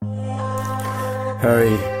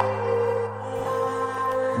Hurry.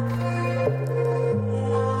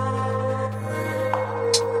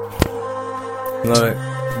 Look,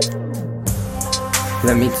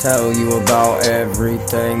 let me tell you about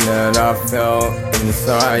everything that I felt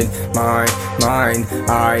inside my mind.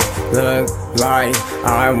 I looked like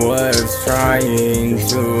I was trying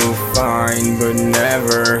to find, but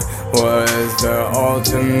never was the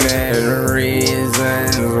ultimate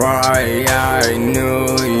reason why I knew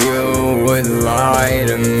you would lie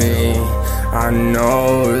to me. I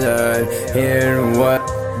know that it was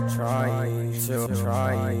trying to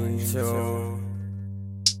lie to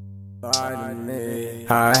me.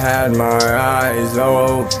 I had my eyes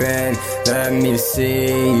open, let me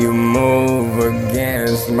see you move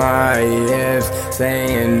against my hips,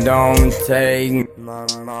 saying don't take my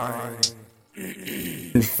mind.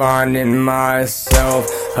 Finding myself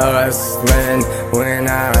hustling when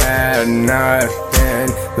I had nothing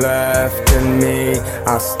left in me.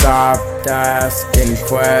 I stopped asking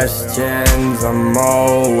questions. I'm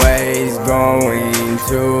always going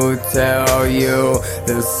to tell you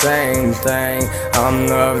the same thing. I'm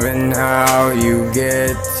loving how you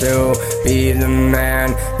get to be the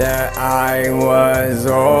man that I was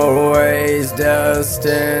always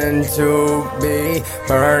destined to be.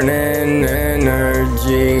 Burning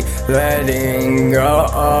energy, letting go.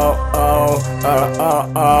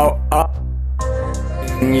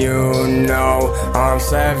 You know, I'm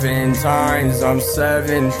 7 times, I'm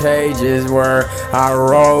 7 pages where I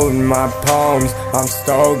wrote my poems. I'm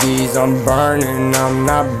stogies, I'm burning, I'm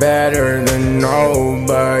not better than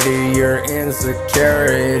nobody. Your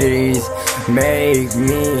insecurities make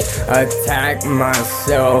me attack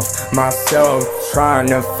myself trying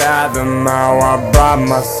to fathom how I brought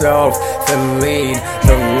myself to lead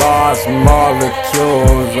the lost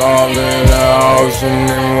molecules all in the ocean.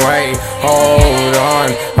 And wait, hold on,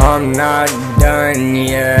 I'm not done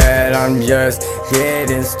yet, I'm just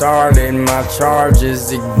getting started. My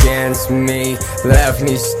charges against me left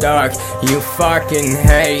me stuck. You fucking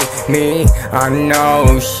hate me, I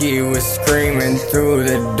know. She was screaming through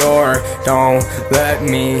the door, don't let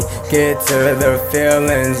me get to the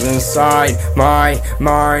feelings inside my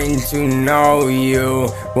mind. To know you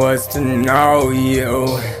was to know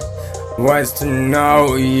you, was to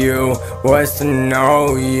know you, was to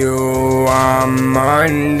know you. I'm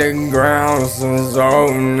underground since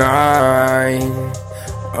 09,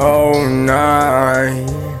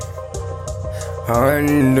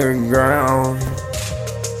 underground.